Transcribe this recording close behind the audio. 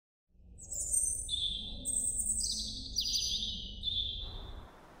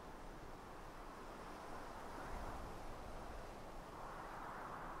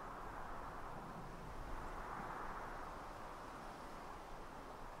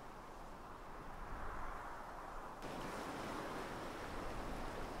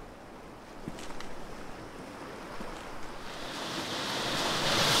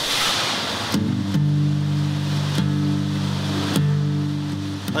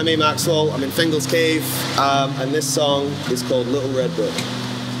I'm A Maxwell, I'm in Fingal's cave, and this song is called Little Red Book.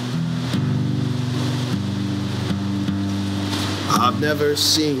 I've never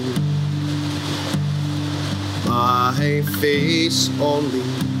seen my face, only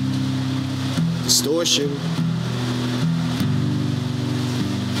distortion,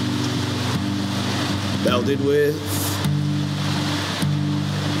 melded with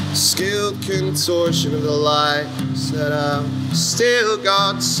skilled contortion of the lies that I've still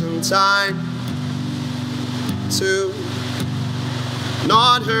got some time to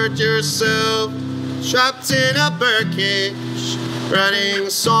not hurt yourself, trapped in a birdcage, writing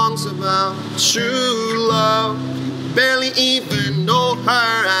songs about true love. You barely even know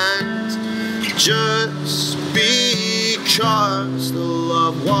her, and just because the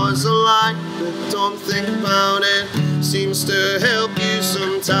love was a lie, but don't think about it, seems to help you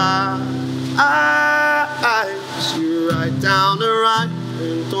sometimes. You write down the right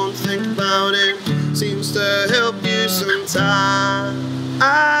and don't think about it, seems to help you sometimes.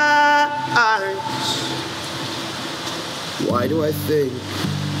 Why do I think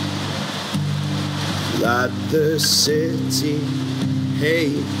that the city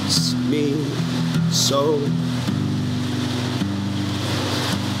hates me so?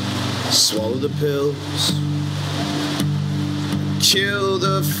 Swallow the pills, kill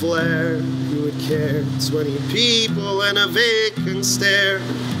the flare. Who would care? 20 people and a vacant stare.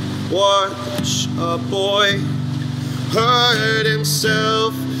 Watch a boy hurt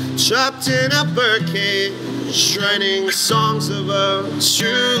himself, trapped in a birdcage, writing songs about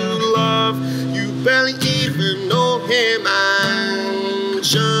true love. You barely even know him, and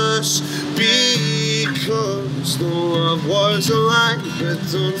just because the love was a lie, but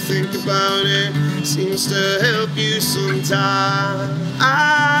don't think about it, seems to help you sometimes.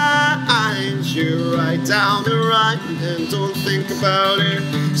 You write down the right and don't think about it,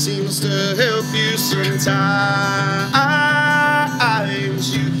 seems to help you sometimes.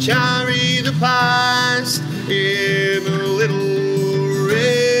 You carry the past in a little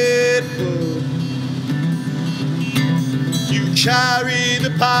red book. You carry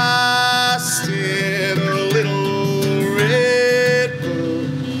the past in a little red book.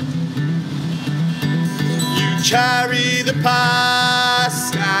 You carry the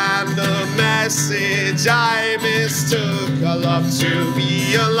past and the message I mistook. I love to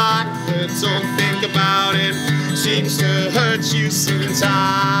be alive, but don't think about it, seems to hurt you sometimes.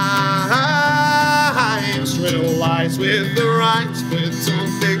 Riddle lies with the right, but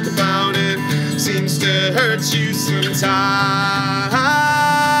don't think about it, seems to hurt you sometimes.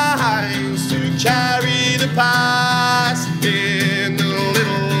 To carry the past in a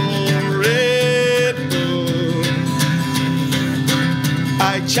little red book.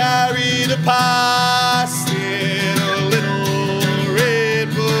 I carry the past in a little red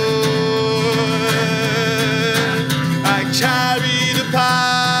book. I carry the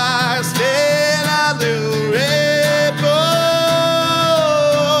past in a little red book.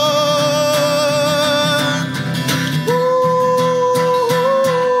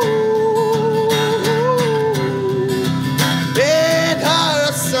 It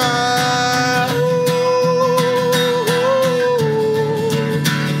hurts.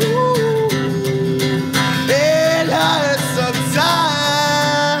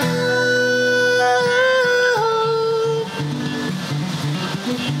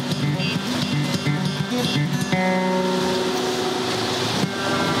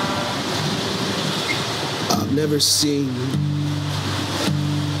 I've never seen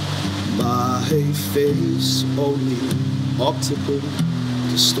my face, only optical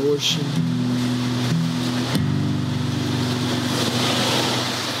distortion.